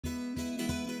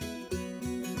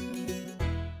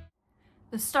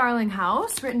The Starling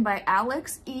House, written by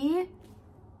Alix E.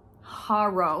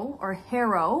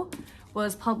 Harrow,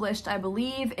 was published, I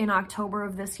believe, in October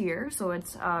of this year, so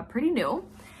it's pretty new.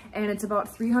 And it's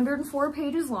about 304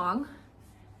 pages long.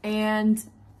 And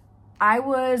I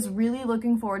was really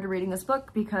looking forward to reading this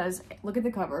book because look at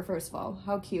the cover, first of all.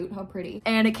 How cute, how pretty.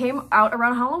 And it came out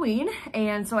around Halloween,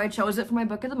 and so I chose it for my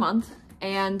book of the month.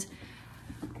 And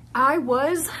I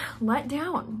was let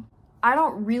down. I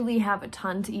don't really have a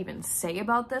ton to even say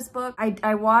about this book.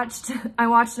 I watched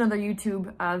another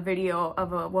YouTube video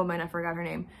of a woman, I forgot her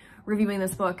name, reviewing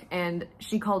this book, and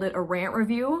she called it a rant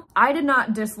review. I did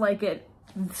not dislike it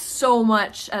so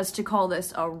much as to call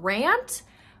this a rant,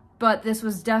 but this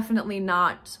was definitely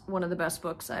not one of the best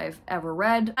books I've ever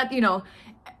read. You know,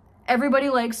 everybody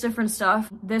likes different stuff.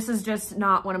 This is just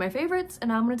not one of my favorites,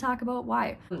 and I'm gonna talk about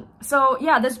why. So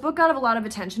yeah, this book got a lot of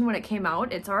attention when it came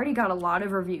out. It's already got a lot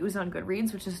of reviews on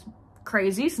Goodreads, which is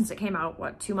crazy since it came out,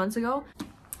 what, 2 months ago?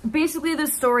 Basically,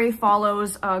 this story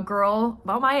follows a girl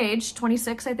about my age,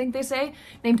 26, I think they say,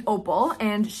 named Opal,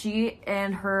 and she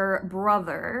and her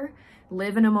brother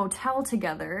live in a motel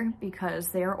together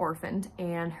because they are orphaned,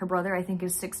 and her brother, I think,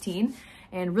 is 16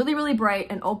 and really, really bright,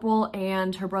 and Opal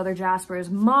and her brother Jasper's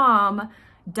mom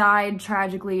died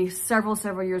tragically several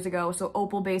years ago, so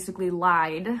Opal basically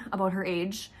lied about her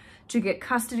age to get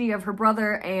custody of her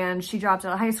brother, and she dropped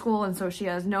out of high school, and so she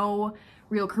has no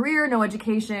real career, no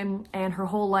education, and her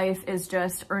whole life is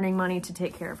just earning money to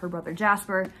take care of her brother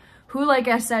Jasper, who, like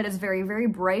I said, is very, very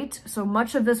bright. So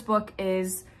much of this book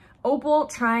is Opal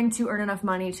trying to earn enough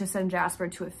money to send Jasper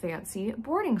to a fancy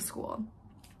boarding school.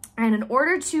 And in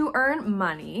order to earn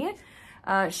money,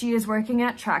 she is working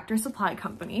at Tractor Supply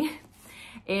Company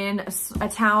in a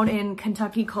town in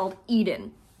Kentucky called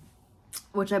Eden,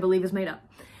 which I believe is made up.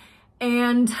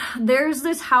 And there's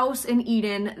this house in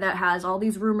Eden that has all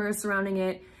these rumors surrounding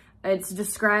it. It's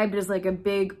described as like a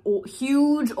big,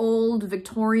 huge, old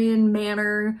Victorian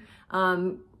manor,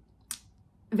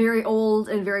 very old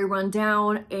and very run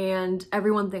down, and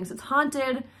everyone thinks it's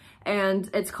haunted. And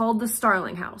it's called the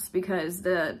Starling House because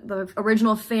the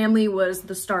original family was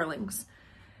the Starlings.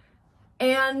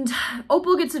 And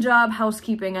Opal gets a job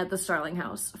housekeeping at the Starling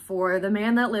House for the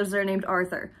man that lives there named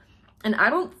Arthur. And I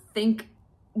don't think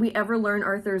we ever learn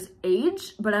Arthur's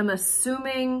age, but I'm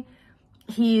assuming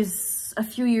he's a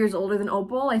few years older than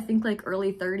Opal, I think like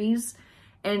early 30s.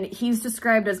 And he's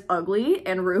described as ugly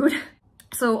and rude.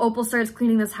 So Opal starts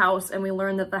cleaning this house, and we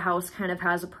learn that the house kind of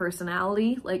has a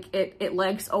personality. Like, it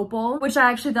likes Opal, which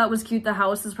I actually thought was cute. The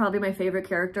house is probably my favorite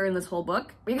character in this whole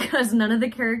book because none of the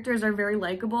characters are very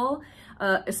likable,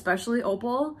 especially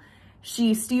Opal.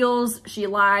 She steals, she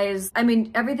lies. I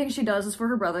mean, everything she does is for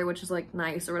her brother, which is like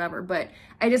nice or whatever, but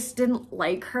I just didn't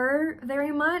like her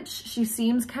very much. She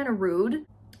seems kind of rude.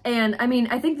 And I mean,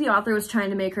 I think the author was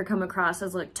trying to make her come across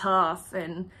as like tough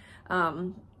and,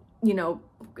 you know,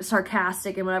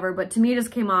 sarcastic and whatever, but to me it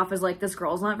just came off as like, this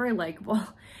girl's not very likable,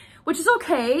 which is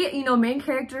okay. You know, main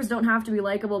characters don't have to be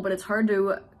likable, but it's hard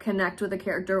to connect with a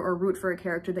character or root for a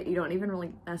character that you don't even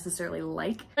really necessarily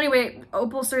like. Anyway,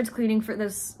 Opal starts cleaning for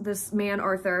this man,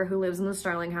 Arthur, who lives in the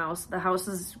Starling House. The house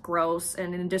is gross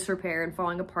and in disrepair and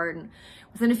falling apart, and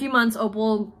within a few months,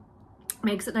 Opal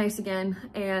makes it nice again,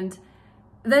 and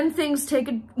then things take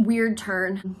a weird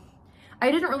turn.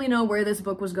 I didn't really know where this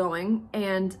book was going,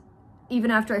 and even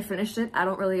after I finished it, I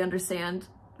don't really understand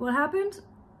what happened.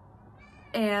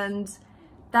 And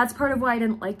that's part of why I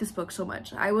didn't like this book so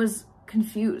much. I was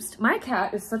confused. My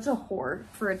cat is such a whore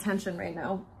for attention right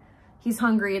now. He's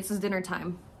hungry, it's his dinner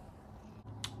time.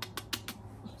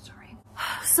 Sorry.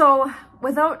 So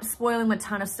without spoiling a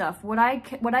ton of stuff, what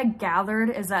I gathered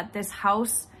is that this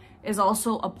house is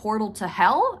also a portal to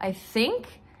hell, I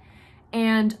think.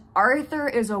 And Arthur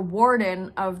is a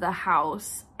warden of the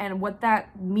house, and what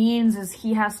that means is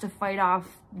he has to fight off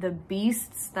the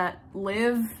beasts that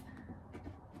live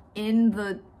in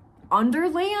the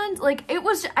Underland. Like, it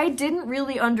was, I didn't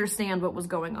really understand what was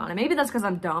going on, and maybe that's because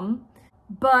I'm dumb,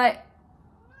 but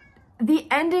the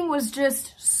ending was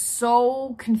just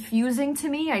so confusing to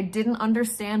me. I didn't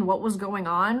understand what was going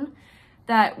on,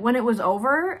 that when it was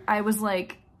over, I was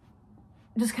like,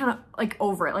 just kind of like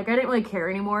over it. Like, I didn't really care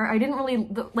anymore. I didn't really,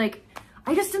 like,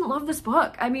 I just didn't love this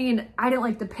book. I mean, I didn't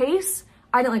like the pace.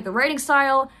 I didn't like the writing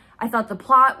style. I thought the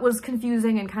plot was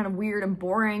confusing and kind of weird and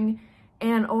boring.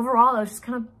 And overall, I was just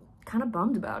kind of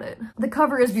bummed about it. The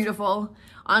cover is beautiful.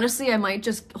 Honestly, I might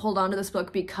just hold on to this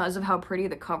book because of how pretty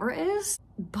the cover is.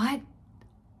 But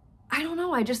I don't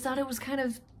know. I just thought it was kind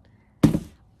of,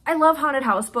 I love haunted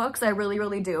house books. I really,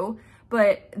 really do.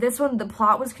 But this one, the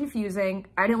plot was confusing.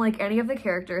 I didn't like any of the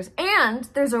characters. And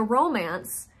there's a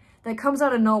romance that comes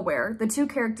out of nowhere. The two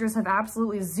characters have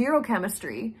absolutely zero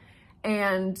chemistry,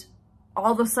 and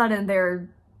all of a sudden they're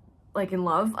like in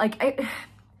love. Like,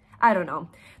 I don't know.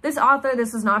 This author,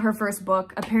 this is not her first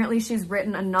book. Apparently she's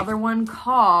written another one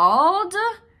called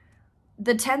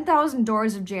The 10,000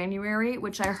 Doors of January,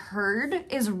 which I heard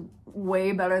is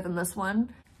way better than this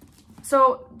one.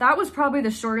 So that was probably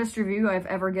the shortest review I've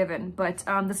ever given, but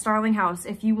the Starling House,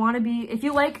 if you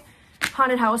like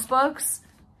haunted house books,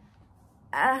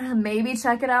 maybe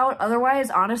check it out. Otherwise,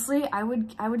 honestly, I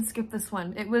would skip this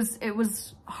one. It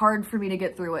was hard for me to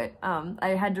get through it. I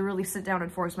had to really sit down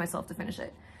and force myself to finish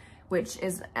it, which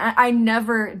is, I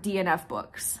never DNF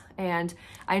books, and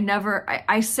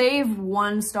I save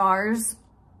 1 stars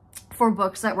for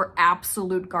books that were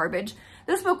absolute garbage.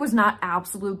 This book was not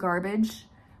absolute garbage,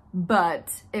 but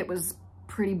it was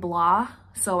pretty blah,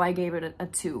 so I gave it a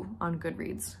 2 on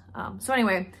Goodreads. So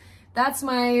anyway, that's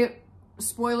my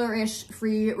spoiler-ish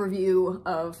free review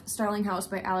of Starling House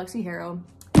by Alix E. Harrow.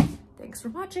 Thanks for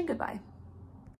watching. Goodbye.